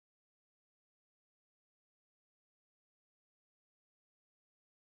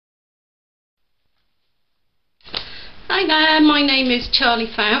Hi there, my name is Charlie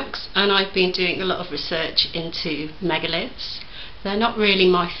Foulkes and I've been doing a lot of research into megaliths. They're not really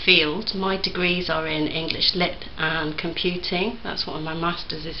my field. My degrees are in English Lit and Computing. That's what my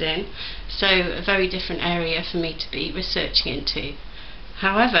Masters is in. So a very different area for me to be researching into.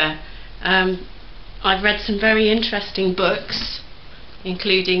 However, I've read some very interesting books,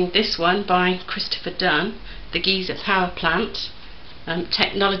 including this one by Christopher Dunn, The Giza Power Plant,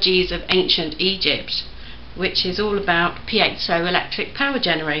 Technologies of Ancient Egypt, which is all about piezoelectric power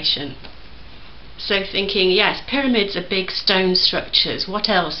generation. So thinking, yes, pyramids are big stone structures. What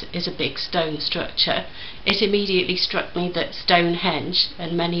else is a big stone structure? It immediately struck me that Stonehenge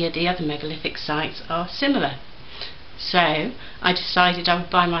and many of the other megalithic sites are similar. So I decided I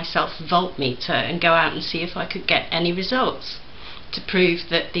would buy myself a voltmeter and go out and see if I could get any results to prove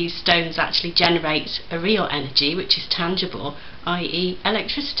that these stones actually generate a real energy which is tangible, i.e.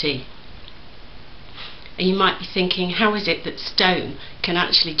 electricity. And you might be thinking, how is it that stone can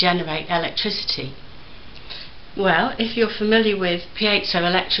actually generate electricity? Well, if you're familiar with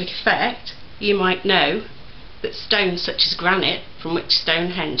piezoelectric effect, you might know that stone such as granite, from which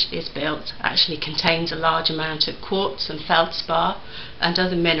Stonehenge is built, actually contains a large amount of quartz and feldspar and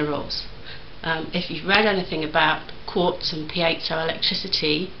other minerals. If you've read anything about quartz and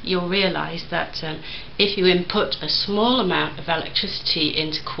piezoelectricity, you'll realise that if you input a small amount of electricity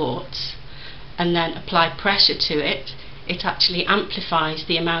into quartz and then apply pressure to it, it actually amplifies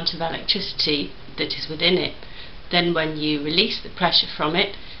the amount of electricity that is within it. Then when you release the pressure from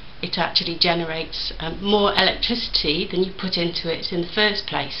it, it actually generates more electricity than you put into it in the first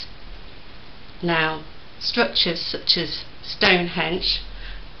place. Now, structures such as Stonehenge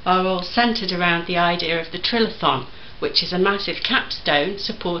are all centred around the idea of the trilithon, which is a massive capstone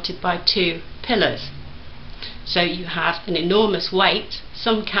supported by two pillars. So you have an enormous weight.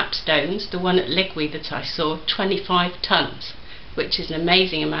 Some capstones, the one at Ligwy that I saw, 25 tons, which is an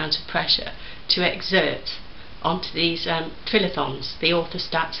amazing amount of pressure to exert onto these trilithons, the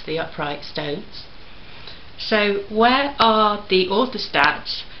orthostats, the upright stones. So where are the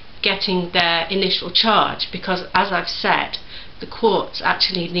orthostats getting their initial charge? Because as I've said, the quartz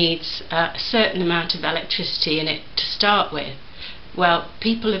actually needs a certain amount of electricity in it to start with. Well,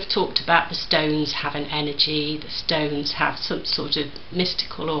 people have talked about the stones having energy, the stones have some sort of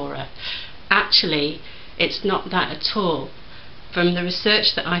mystical aura. Actually, it's not that at all. From the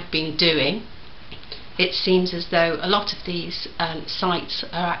research that I've been doing, it seems as though a lot of these sites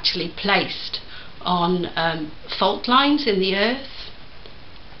are actually placed on fault lines in the earth.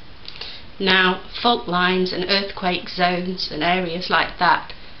 Now, fault lines and earthquake zones and areas like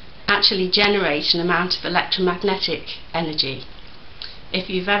that actually generate an amount of electromagnetic energy. If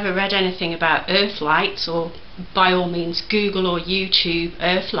you've ever read anything about earth lights, or by all means Google or YouTube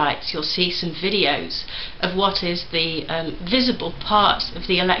earth lights, you'll see some videos of what is the visible part of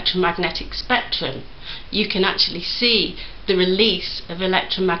the electromagnetic spectrum. You can actually see the release of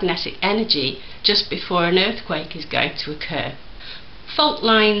electromagnetic energy just before an earthquake is going to occur. Fault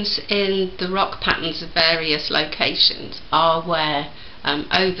lines in the rock patterns of various locations are where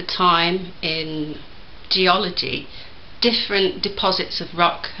over time in geology different deposits of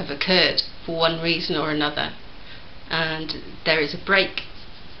rock have occurred for one reason or another, and there is a break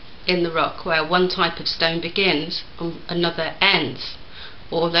in the rock where one type of stone begins and another ends,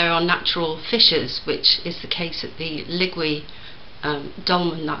 or there are natural fissures, which is the case at the Ligwy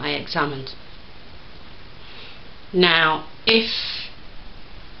dolmen that I examined. Now, if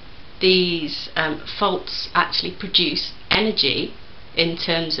these faults actually produce energy in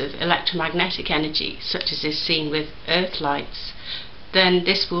terms of electromagnetic energy, such as is seen with earth lights, then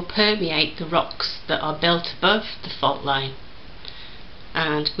this will permeate the rocks that are built above the fault line.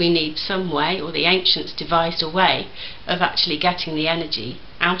 And we need some way, or the ancients devised a way, of actually getting the energy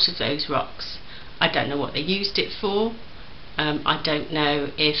out of those rocks. I don't know what they used it for. I don't know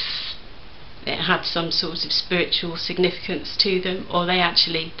if it had some sort of spiritual significance to them, or they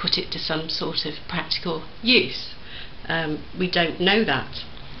actually put it to some sort of practical use. We don't know that.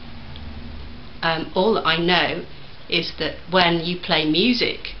 All that I know is that when you play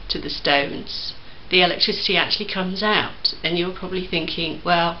music to the stones, the electricity actually comes out, and you're probably thinking,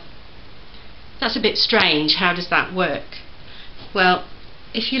 well, that's a bit strange, how does that work? Well,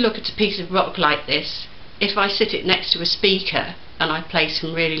 if you look at a piece of rock like this, if I sit it next to a speaker and I play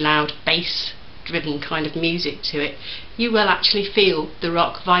some really loud bass driven kind of music to it, you will actually feel the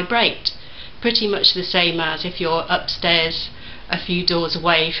rock vibrate. Pretty much the same as if you're upstairs a few doors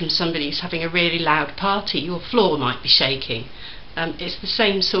away from somebody who's having a really loud party, your floor might be shaking. It's the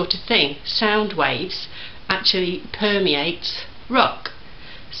same sort of thing. Sound waves actually permeate rock.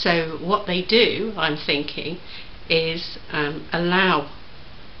 So what they do, I'm thinking, is allow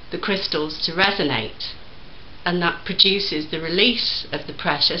the crystals to resonate, and that produces the release of the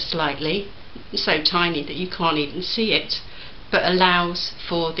pressure slightly, so tiny that you can't even see it, but allows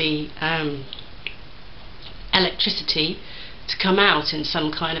for the electricity to come out in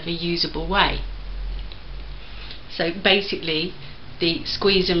some kind of a usable way. So basically the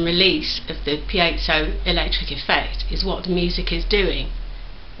squeeze and release of the piezoelectric effect is what the music is doing.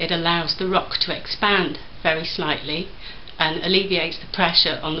 It allows the rock to expand very slightly and alleviates the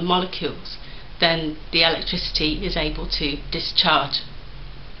pressure on the molecules. Then the electricity is able to discharge.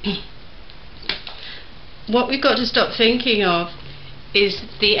 What we've got to stop thinking of is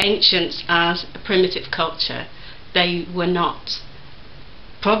the ancients as a primitive culture. They were not.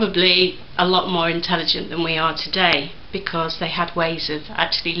 Probably a lot more intelligent than we are today, because they had ways of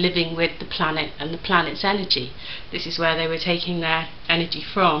actually living with the planet and the planet's energy. This is where they were taking their energy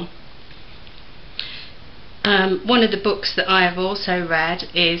from. One of the books that I have also read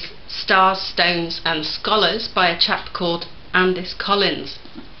is Stars, Stones and Scholars by a chap called Andis Collins,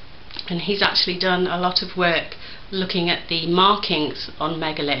 and he's actually done a lot of work looking at the markings on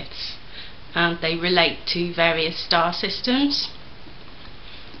megaliths, and they relate to various star systems.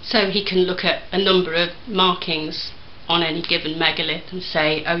 So he can look at a number of markings on any given megalith and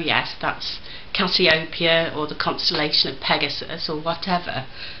say, oh yes, that's Cassiopeia or the constellation of Pegasus or whatever.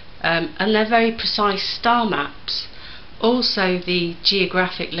 And they're very precise star maps. Also the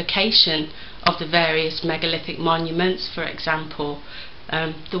geographic location of the various megalithic monuments, for example,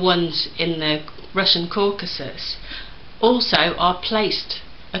 the ones in the Russian Caucasus, also are placed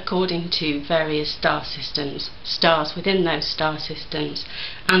according to various star systems, stars within those star systems.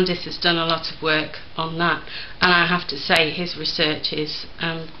 Andis has done a lot of work on that, and I have to say his research is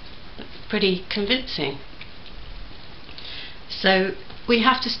pretty convincing. So we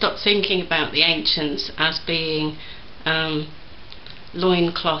have to stop thinking about the ancients as being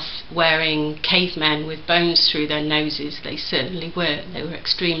loincloth wearing cavemen with bones through their noses. They certainly were. They were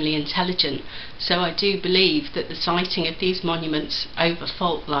extremely intelligent. So I do believe that the sighting of these monuments over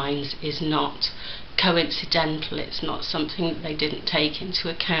fault lines is not coincidental. It's not something that they didn't take into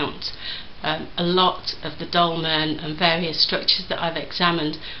account. A lot of the dolmen and various structures that I've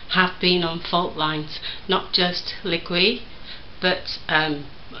examined have been on fault lines, not just Ligui, but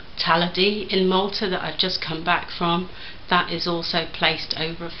Taladi in Malta that I've just come back from. That is also placed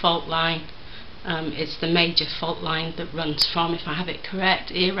over a fault line. It's the major fault line that runs from, if I have it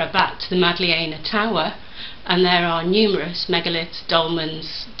correct, Era back to the Magliana Tower, and there are numerous megaliths,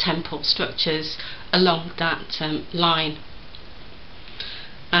 dolmens, temple structures along that line.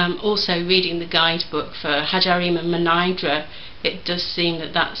 Also reading the guidebook for Hajarim and Manaydra, it does seem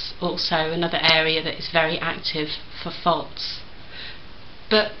that that's also another area that is very active for faults.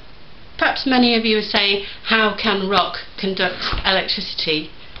 But perhaps many of you are saying, how can rock conduct electricity?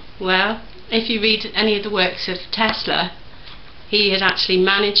 Well, if you read any of the works of Tesla, he had actually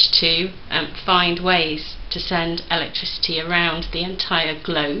managed to find ways to send electricity around the entire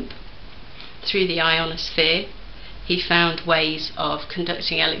globe through the ionosphere. He found ways of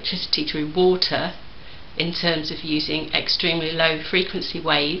conducting electricity through water in terms of using extremely low frequency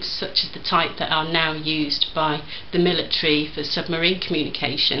waves, such as the type that are now used by the military for submarine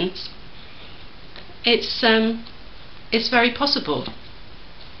communications. It's very possible,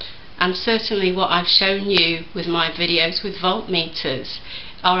 and certainly what I've shown you with my videos with voltmeters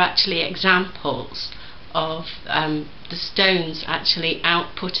are actually examples of the stones actually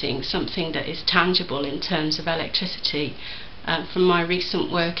outputting something that is tangible in terms of electricity. From my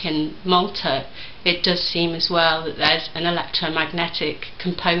recent work in Malta, it does seem as well that there's an electromagnetic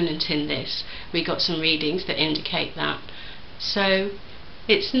component in this. We got some readings that indicate that. So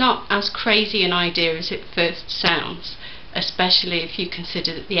it's not as crazy an idea as it first sounds, especially if you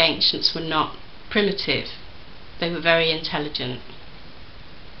consider that the ancients were not primitive. They were very intelligent.